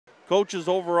Coaches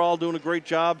overall doing a great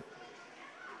job.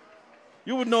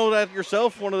 You would know that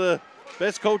yourself, one of the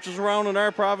best coaches around in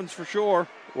our province for sure.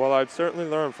 Well, I've certainly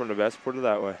learned from the best, put it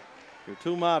that way. You're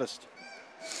too modest.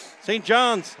 St.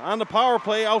 John's on the power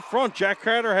play out front. Jack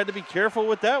Carter had to be careful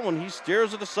with that one. He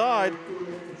steers it aside.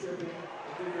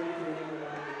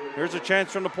 Here's a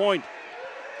chance from the point.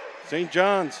 St.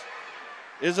 John's.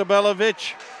 Isabella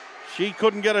Vitch. She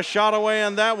couldn't get a shot away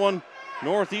on that one.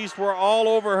 Northeast were all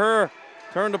over her.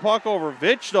 Turned the puck over.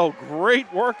 Vitch, though,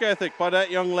 great work ethic by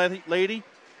that young lady.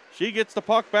 She gets the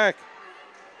puck back.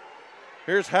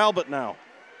 Here's Halbert now.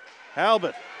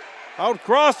 Halbert out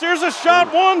cross. There's a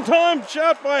shot. One-time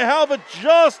shot by Halbert.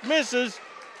 Just misses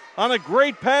on a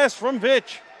great pass from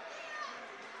Vitch.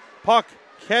 Puck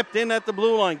kept in at the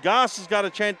blue line. Goss has got a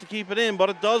chance to keep it in, but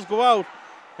it does go out.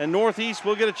 And Northeast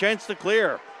will get a chance to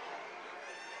clear.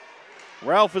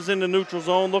 Ralph is in the neutral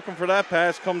zone looking for that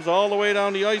pass. Comes all the way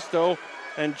down the ice, though.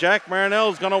 And Jack Marinell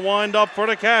is going to wind up for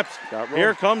the Caps.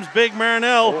 Here comes Big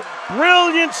Marinell. Oh.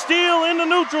 Brilliant steal in the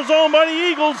neutral zone by the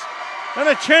Eagles. And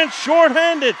a chance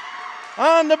shorthanded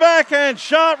on the backhand.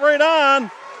 Shot right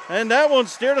on. And that one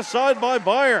steered aside by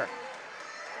Beyer.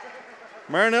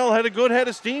 Marinell had a good head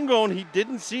of steam going. He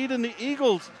didn't see it in the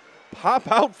Eagles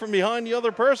pop out from behind the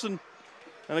other person.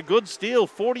 And a good steal.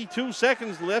 42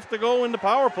 seconds left to go in the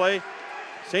power play.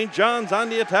 St. John's on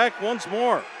the attack once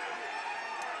more.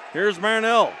 Here's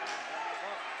Marinell.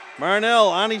 Marinell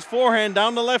on his forehand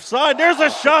down the left side. There's a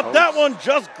shot. That one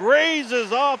just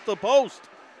grazes off the post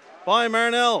by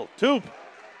Marinell. Toop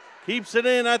keeps it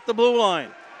in at the blue line.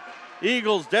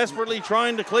 Eagles desperately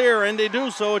trying to clear, and they do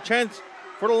so. A chance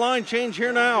for the line change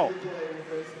here now.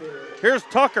 Here's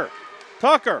Tucker.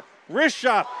 Tucker, wrist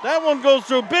shot. That one goes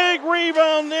through. Big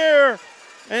rebound there.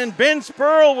 And Ben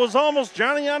Spurl was almost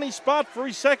Johnny on his spot for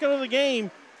his second of the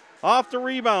game. Off the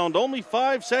rebound. Only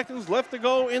 5 seconds left to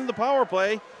go in the power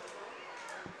play.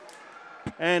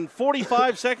 And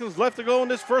 45 seconds left to go in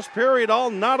this first period. All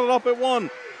knotted up at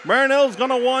one. Marinell's going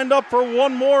to wind up for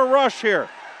one more rush here.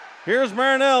 Here's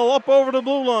Marinell up over the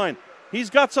blue line.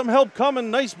 He's got some help coming.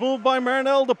 Nice move by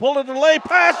Marinell to pull it to the lay.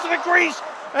 Pass to the crease.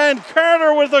 And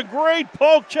Carter with a great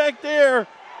poke check there.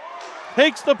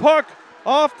 Takes the puck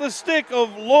off the stick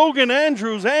of Logan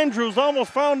Andrews. Andrews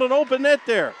almost found an open net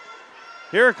there.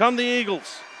 Here come the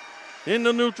Eagles in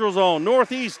the neutral zone.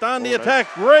 Northeast on the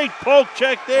attack. Great poke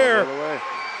check there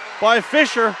by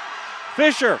Fisher.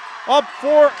 Fisher up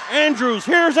for Andrews.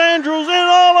 Here's Andrews in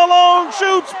all alone.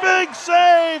 Shoots. Big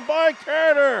save by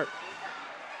Carter.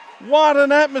 What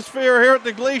an atmosphere here at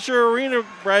the Glacier Arena,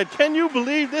 Brad. Can you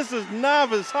believe this is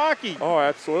Novice hockey? Oh,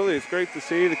 absolutely. It's great to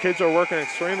see. The kids are working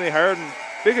extremely hard. And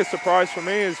biggest surprise for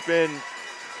me has been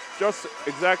just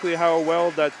exactly how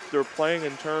well that they're playing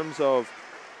in terms of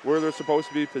where they're supposed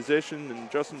to be positioned and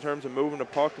just in terms of moving the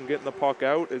puck and getting the puck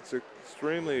out. It's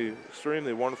extremely,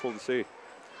 extremely wonderful to see.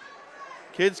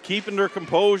 Kids keeping their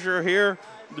composure here.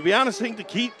 To be honest, I think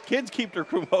the kids keep their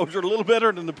composure a little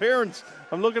better than the parents.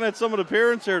 I'm looking at some of the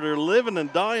parents here. They're living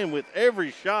and dying with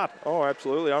every shot. Oh,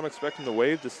 absolutely. I'm expecting the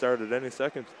wave to start at any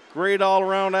second. Great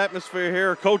all-around atmosphere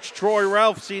here. Coach Troy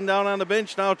Ralph seen down on the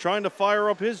bench now trying to fire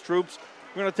up his troops.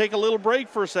 We're going to take a little break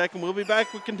for a second. We'll be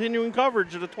back with continuing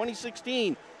coverage of the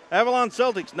 2016 Avalon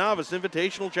Celtics Novice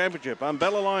Invitational Championship on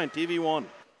Bella Line TV 1.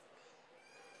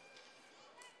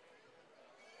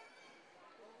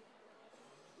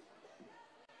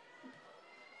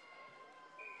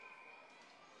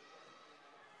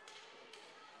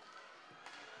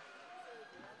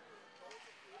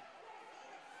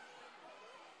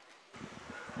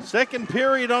 Second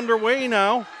period underway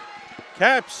now.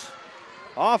 Caps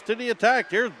off to the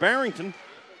attack. Here's Barrington.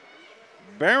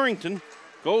 Barrington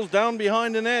goes down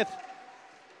behind the net.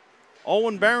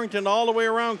 Owen Barrington all the way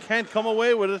around, can't come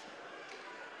away with it.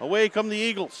 Away come the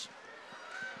Eagles.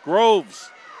 Groves.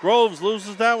 Groves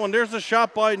loses that one. There's a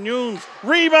shot by Nunes.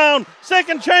 Rebound.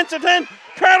 Second chance at 10.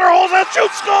 Carter holds that,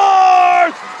 shoots,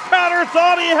 scores! Carter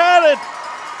thought he had it.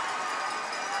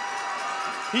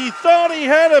 He thought he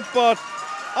had it, but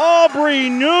Aubrey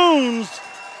Nunes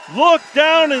looked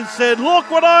down and said,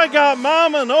 look what I got,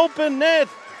 Mom, an open net.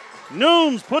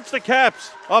 Nunes puts the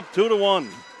Caps up 2-1.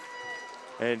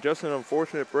 And just an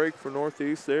unfortunate break for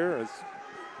Northeast there as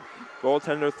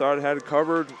goaltender thought it had it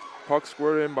covered. Puck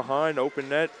squirted in behind, open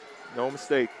net, no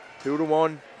mistake.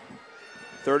 2-1,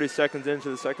 30 seconds into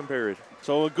the second period.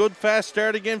 So a good fast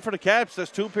start again for the Caps.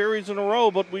 That's 2 periods in a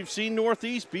row, but we've seen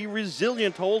Northeast be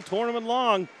resilient whole tournament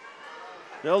long.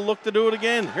 They'll look to do it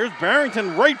again. Here's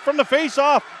Barrington right from the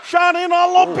face-off. Shot in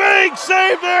on the big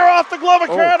save there off the glove of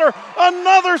Carter.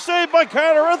 Another save by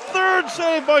Carter. A third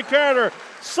save by Carter.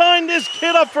 Sign this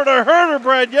kid up for the herder,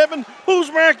 Brad Yetman.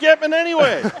 Who's Mark Yetman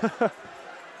anyway?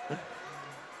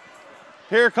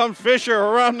 Here comes Fisher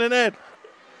around the net.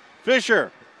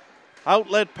 Fisher,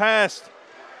 outlet pass,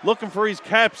 looking for his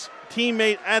Caps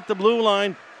teammate at the blue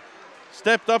line.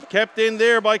 Stepped up, kept in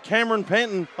there by Cameron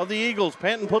Penton of the Eagles.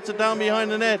 Penton puts it down behind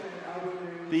the net.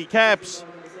 The Caps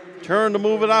turn to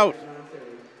move it out.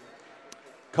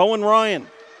 Cohen Ryan.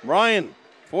 Ryan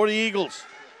for the Eagles.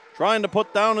 Trying to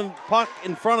put down a puck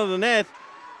in front of the net.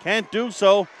 Can't do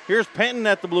so. Here's Penton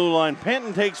at the blue line.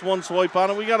 Penton takes one swipe on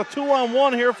it. We got a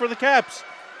 2-on-1 here for the Caps.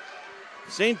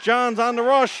 St. John's on the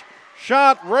rush.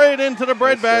 Shot right into the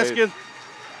breadbasket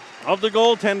of the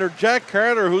goaltender, Jack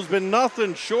Carter, who's been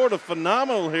nothing short of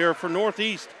phenomenal here for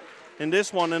Northeast in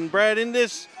this one. And Brad, in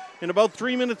about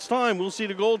 3 minutes' time, we'll see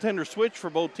the goaltender switch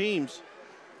for both teams.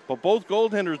 But both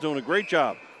goaltenders doing a great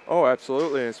job. Oh,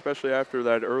 absolutely, especially after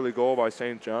that early goal by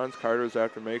St. John's. Carter's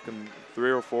after making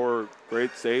 3 or 4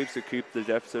 great saves to keep the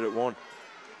deficit at 1.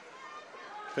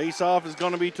 Face-off is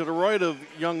going to be to the right of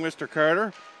young Mr.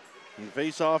 Carter. And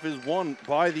face-off is won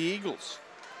by the Eagles.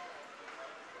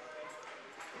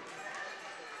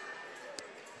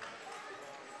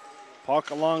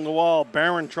 Puck along the wall.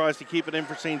 Barron tries to keep it in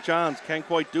for St. John's. Can't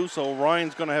quite do so.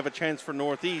 Ryan's going to have a chance for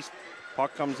Northeast.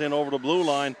 Puck comes in over the blue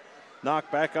line.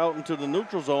 Knocked back out into the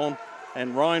neutral zone.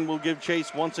 And Ryan will give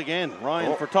chase once again.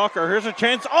 Ryan for Tucker. Here's a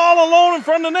chance all alone in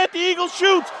front of the net. The Eagles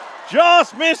shoots.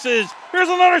 Just misses. Here's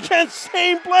another chance.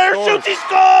 Same player shoots. He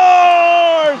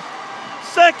scores!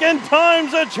 Second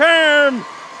time's a charm.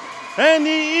 And the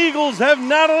Eagles have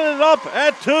knotted it up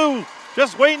at 2.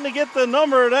 Just waiting to get the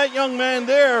number of that young man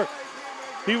there.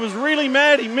 He was really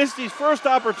mad he missed his first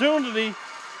opportunity.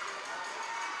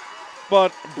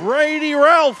 But Brady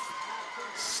Ralph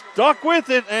stuck with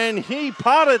it, and he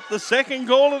potted the second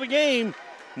goal of the game.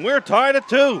 We're tied at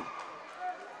 2.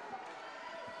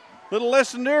 Little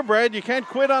lesson there, Brad. You can't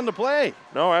quit on the play.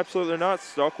 No, absolutely not.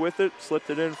 Stuck with it, slipped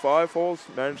it in 5 holes,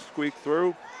 managed to squeak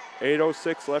through.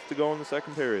 8:06 left to go in the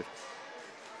second period.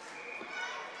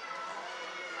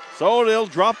 So they'll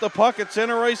drop the puck at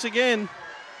center ice again.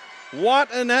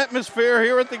 What an atmosphere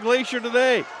here at the Glacier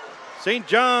today. St.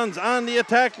 John's on the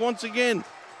attack once again.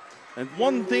 And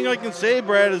one thing I can say,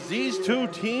 Brad, is these two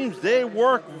teams, they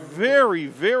work very,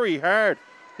 very hard.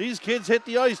 These kids hit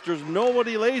the ice. There's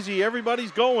nobody lazy.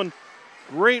 Everybody's going.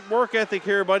 Great work ethic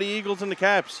here by the Eagles and the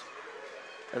Caps.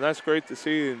 And that's great to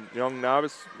see. Young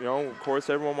Novice, of course,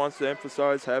 everyone wants to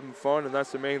emphasize having fun, and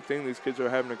that's the main thing. These kids are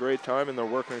having a great time, and they're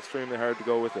working extremely hard to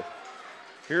go with it.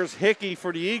 Here's Hickey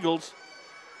for the Eagles.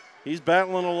 He's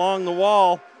battling along the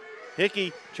wall.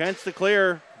 Hickey, chance to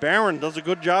clear. Barron does a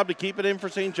good job to keep it in for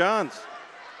St. John's.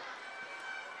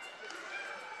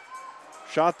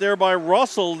 Shot there by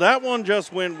Russell. That one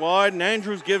just went wide, and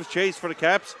Andrews gives chase for the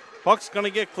Caps. Puck's going to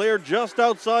get cleared just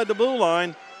outside the blue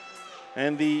line.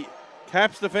 And the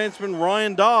Caps defenseman,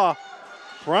 Ryan Daw,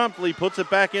 promptly puts it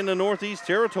back into Northeast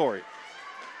territory.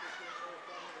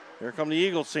 Here come the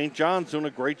Eagles. St. John's doing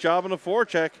a great job in the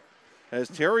forecheck as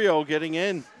Terrio getting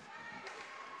in.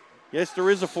 Yes, there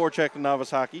is a forecheck in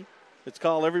novice hockey. It's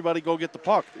called everybody go get the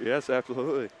puck. Yes,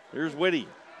 absolutely. Here's Whitty.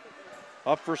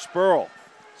 Up for Spurl.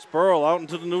 Spurl out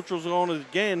into the neutral zone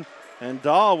again, and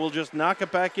Dahl will just knock it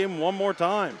back in one more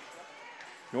time.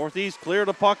 Northeast clear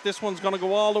the puck. This one's going to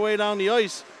go all the way down the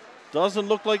ice. Doesn't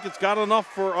look like it's got enough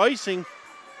for icing.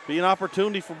 Be an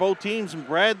opportunity for both teams. And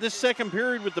Brad, this second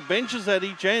period with the benches at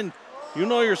each end, you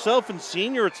know yourself in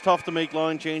senior it's tough to make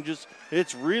line changes.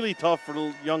 It's really tough for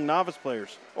the young novice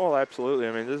players. Well, absolutely.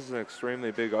 I mean, this is an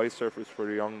extremely big ice surface for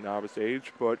the young novice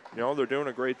age, but, they're doing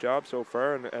a great job so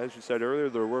far, and as you said earlier,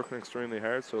 they're working extremely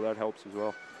hard, so that helps as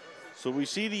well. So we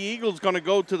see the Eagles going to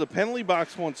go to the penalty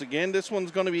box once again. This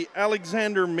one's going to be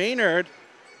Alexander Maynard.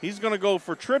 He's going to go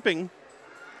for tripping.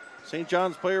 St.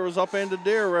 John's player was upended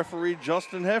there. Referee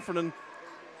Justin Heffernan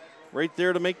right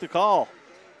there to make the call.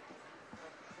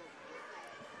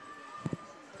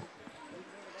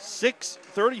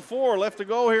 6:34 left to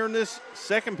go here in this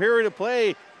second period of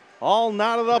play. All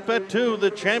knotted up at 2,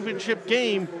 the championship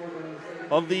game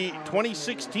of the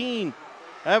 2016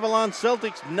 Avalon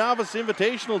Celtics Novice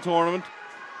Invitational Tournament.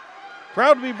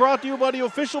 Proud to be brought to you by the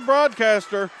official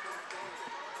broadcaster,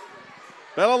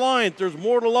 Bell Alliance. There's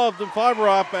more to love than fiber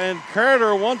op, and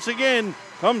Carter once again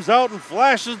comes out and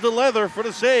flashes the leather for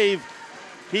the save,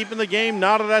 keeping the game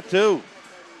knotted at 2.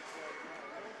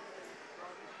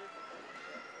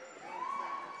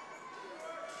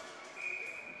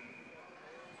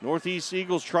 Northeast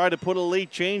Eagles try to put a late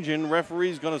change in.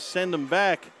 Referee's going to send them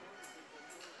back.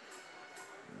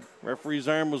 Referee's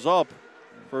arm was up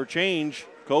for a change.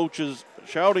 Coach is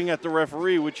shouting at the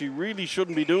referee, which he really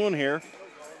shouldn't be doing here.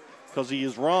 because he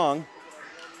is wrong.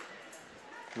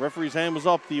 The referee's hand was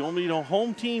up. The only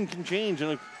home team can change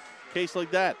in a case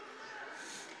like that.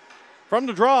 From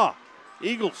the draw,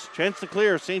 Eagles, chance to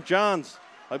clear. St. John's,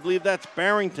 I believe that's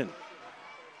Barrington.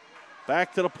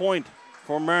 Back to the point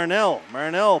for Marnell.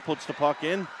 Marnell puts the puck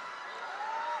in.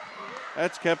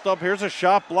 That's kept up. Here's a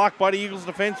shot blocked by the Eagles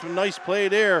defenseman. Nice play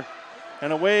there.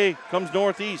 And away comes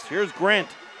Northeast. Here's Grant.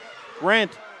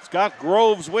 Grant's got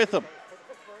Groves with him.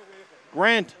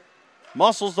 Grant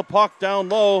muscles the puck down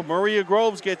low. Maria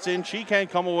Groves gets in. She can't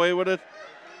come away with it.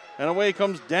 And away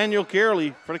comes Daniel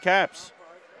Kearley for the Caps.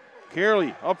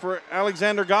 Kearley up for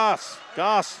Alexander Goss.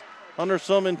 Goss under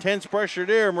some intense pressure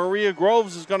there. Maria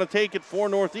Groves is going to take it for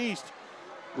Northeast.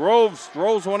 Groves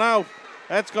throws one out.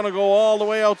 That's going to go all the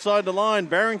way outside the line.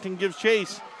 Barrington gives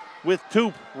chase with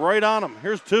Toop right on him.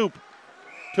 Here's Toop.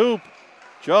 Toop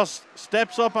just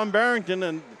steps up on Barrington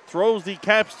and throws the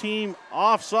Caps team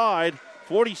offside.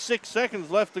 46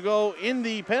 seconds left to go in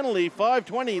the penalty.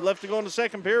 5:20 left to go in the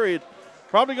second period.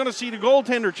 Probably going to see the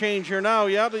goaltender change here now.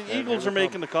 Yeah, the Eagles are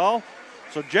making the call.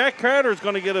 So Jack Carter is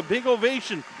going to get a big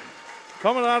ovation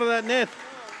coming out of that net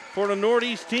for the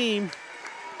Northeast team.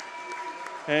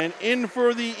 And in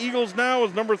for the Eagles now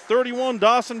is number 31,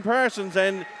 Dawson Parsons.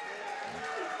 And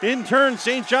in turn,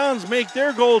 St. John's make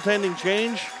their goaltending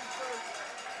change.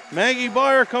 Maggie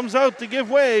Byer comes out to give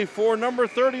way for number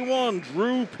 31,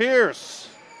 Drew Pierce.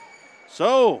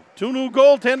 So, two new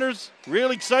goaltenders.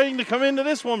 Real exciting to come into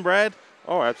this one, Brad.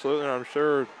 Oh, absolutely. I'm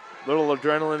sure little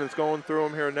adrenaline is going through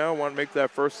him here now. Want to make that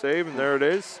first save, and there it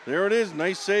is. There it is.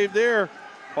 Nice save there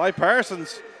by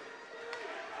Parsons.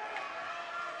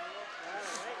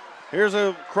 Here's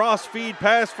a cross-feed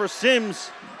pass for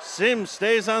Sims. Sims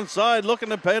stays on side, looking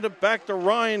to pet it back to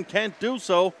Ryan. Can't do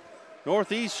so.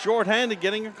 Northeast shorthanded,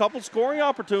 getting a couple scoring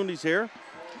opportunities here.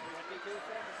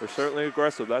 They're certainly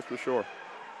aggressive, that's for sure.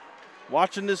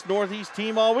 Watching this Northeast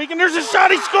team all week, and there's a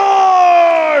shot. He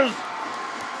scores!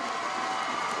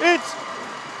 It's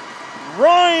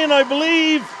Ryan, I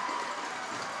believe.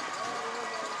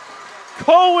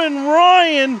 Cohen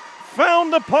Ryan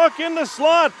found the puck in the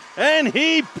slot, and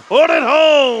he put it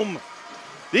home.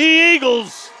 The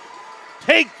Eagles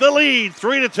take the lead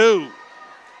 3-2.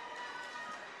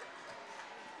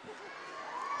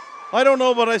 I don't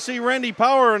know, but I see Randy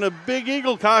Power in a big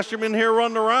Eagle costume in here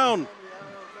running around.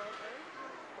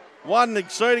 What an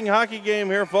exciting hockey game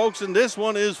here, folks, and this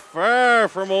one is far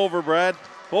from over, Brad.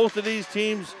 Both of these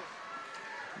teams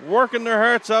working their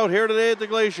hearts out here today at the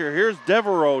Glacier. Here's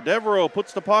Devereaux. Devereaux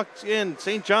puts the pucks in.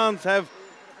 St. John's have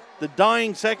the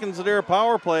dying seconds of their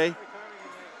power play.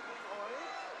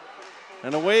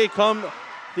 And away come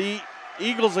the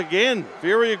Eagles again.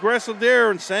 Very aggressive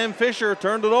there, and Sam Fisher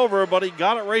turned it over, but he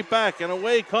got it right back. And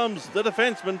away comes the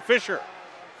defenseman, Fisher.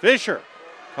 Fisher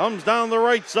comes down the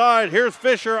right side. Here's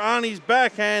Fisher on his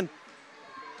backhand.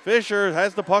 Fisher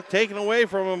has the puck taken away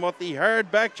from him with the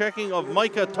hard back checking of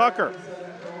Micah Tucker.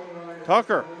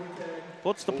 Tucker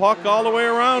puts the puck all the way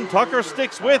around. Tucker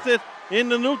sticks with it in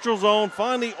the neutral zone,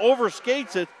 finally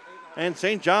overskates it, and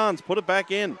St. John's put it back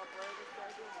in.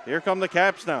 Here come the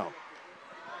Caps now.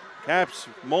 Caps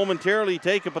momentarily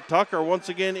take it, but Tucker once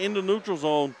again in the neutral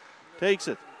zone takes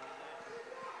it.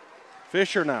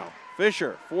 Fisher now.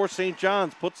 Fisher for St.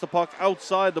 John's puts the puck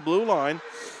outside the blue line.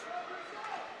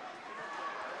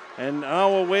 And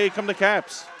now away come the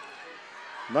Caps.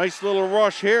 Nice little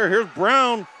rush here. Here's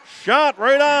Brown. Shot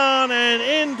right on and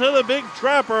into the big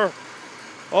trapper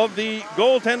of the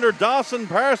goaltender Dawson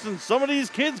Parsons. Some of these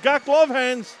kids got glove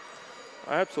hands.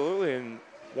 Absolutely, and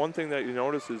one thing that you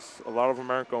notice is a lot of them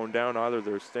aren't going down either.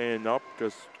 They're staying up,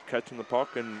 just catching the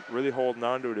puck and really holding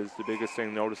on to it is the biggest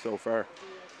thing noticed so far.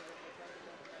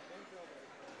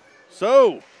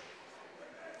 So,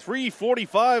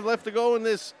 3:45 left to go in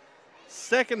this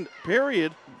second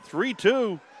period.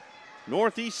 3-2.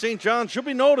 Northeast St. John's. Should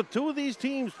be noted, two of these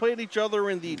teams played each other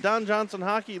in the Don Johnson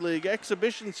Hockey League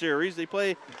Exhibition Series. They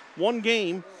play one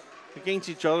game against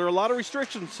each other. A lot of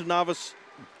restrictions to novice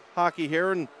hockey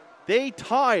here, and they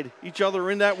tied each other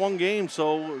in that one game.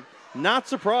 So not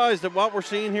surprised at what we're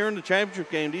seeing here in the championship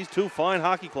game. These two fine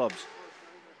hockey clubs.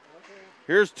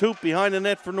 Here's Toop behind the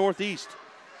net for Northeast.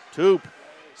 Toop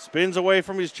spins away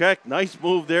from his check. Nice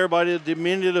move there by the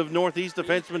diminutive Northeast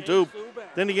defenseman, Toop.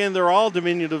 Then again, they're all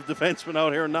diminutive defensemen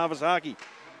out here in novice hockey.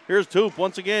 Here's Toop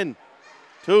once again.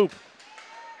 Toop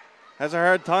has a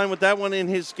hard time with that one in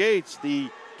his skates. The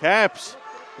Caps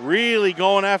really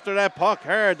going after that puck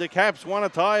hard. The Caps want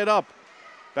to tie it up.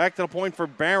 Back to the point for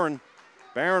Barron.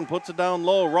 Barron puts it down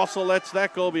low. Russell lets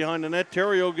that go behind the net.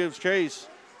 Terrio gives chase.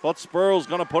 But Spurl's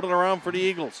going to put it around for the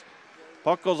Eagles.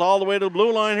 Puck goes all the way to the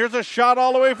blue line. Here's a shot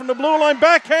all the way from the blue line.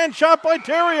 Backhand shot by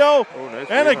Terrio. Oh, nice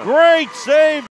and a rebound. great save